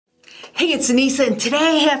Hey, it's Anissa, and today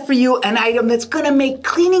I have for you an item that's going to make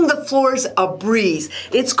cleaning the floors a breeze.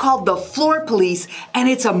 It's called the Floor Police, and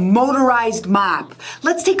it's a motorized mop.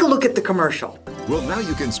 Let's take a look at the commercial. Well, now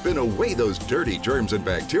you can spin away those dirty germs and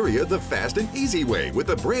bacteria the fast and easy way with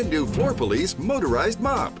the brand new Floor Police Motorized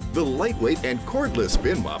Mop. The lightweight and cordless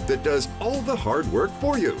spin mop that does all the hard work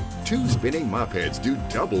for you. 2 spinning mop heads do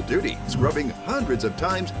double duty, scrubbing hundreds of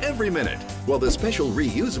times every minute, while the special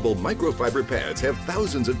reusable microfiber pads have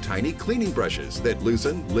thousands of tiny cleaning brushes that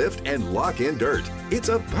loosen, lift, and lock in dirt. It's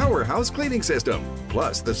a powerhouse cleaning system.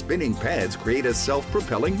 Plus, the spinning pads create a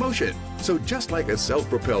self-propelling motion. So just like a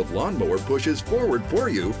self-propelled lawnmower pushes forward for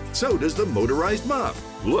you, so does the motorized mop.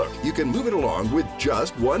 Look, you can move it along with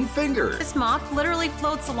just one finger. This mop literally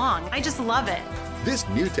floats along. I just love it. This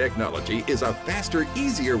new technology is a faster,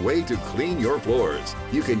 easier way to clean your floors.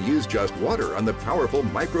 You can use just water on the powerful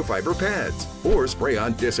microfiber pads, or spray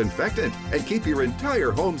on disinfectant and keep your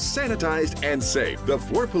entire home sanitized and safe. The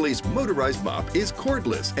Floor Police Motorized Mop is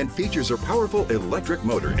cordless and features a powerful electric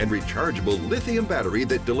motor and rechargeable lithium battery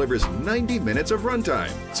that delivers 90 minutes of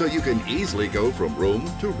runtime, so you can easily go from room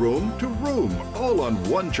to room to room, all on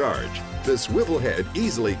one charge. The swivel head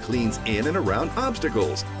easily cleans in and around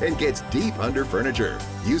obstacles and gets deep under furniture.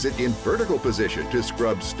 Use it in vertical position to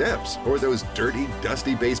scrub steps or those dirty,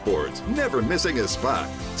 dusty baseboards, never missing a spot.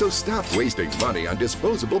 So stop wasting money on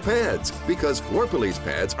disposable pads, because Floor Police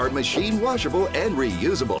pads are machine washable and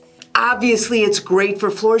reusable. Obviously, it's great for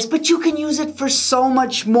floors, but you can use it for so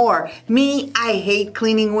much more. Me, I hate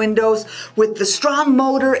cleaning windows. With the strong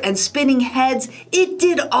motor and spinning heads, it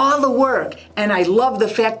did all the work. And I love the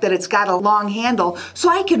fact that it's got a long handle so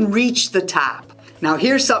I can reach the top. Now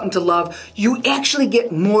here's something to love. You actually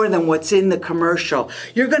get more than what's in the commercial.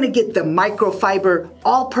 You're gonna get the microfiber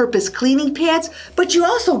all-purpose cleaning pads, but you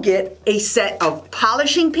also get a set of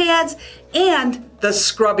polishing pads and the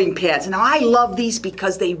scrubbing pads. Now I love these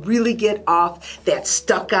because they really get off that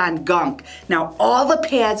stuck-on gunk. Now all the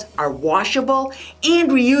pads are washable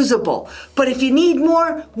and reusable, but if you need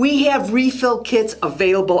more, we have refill kits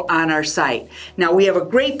available on our site. Now we have a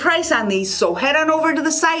great price on these, so head on over to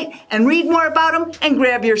the site and read more about them and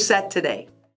grab your set today.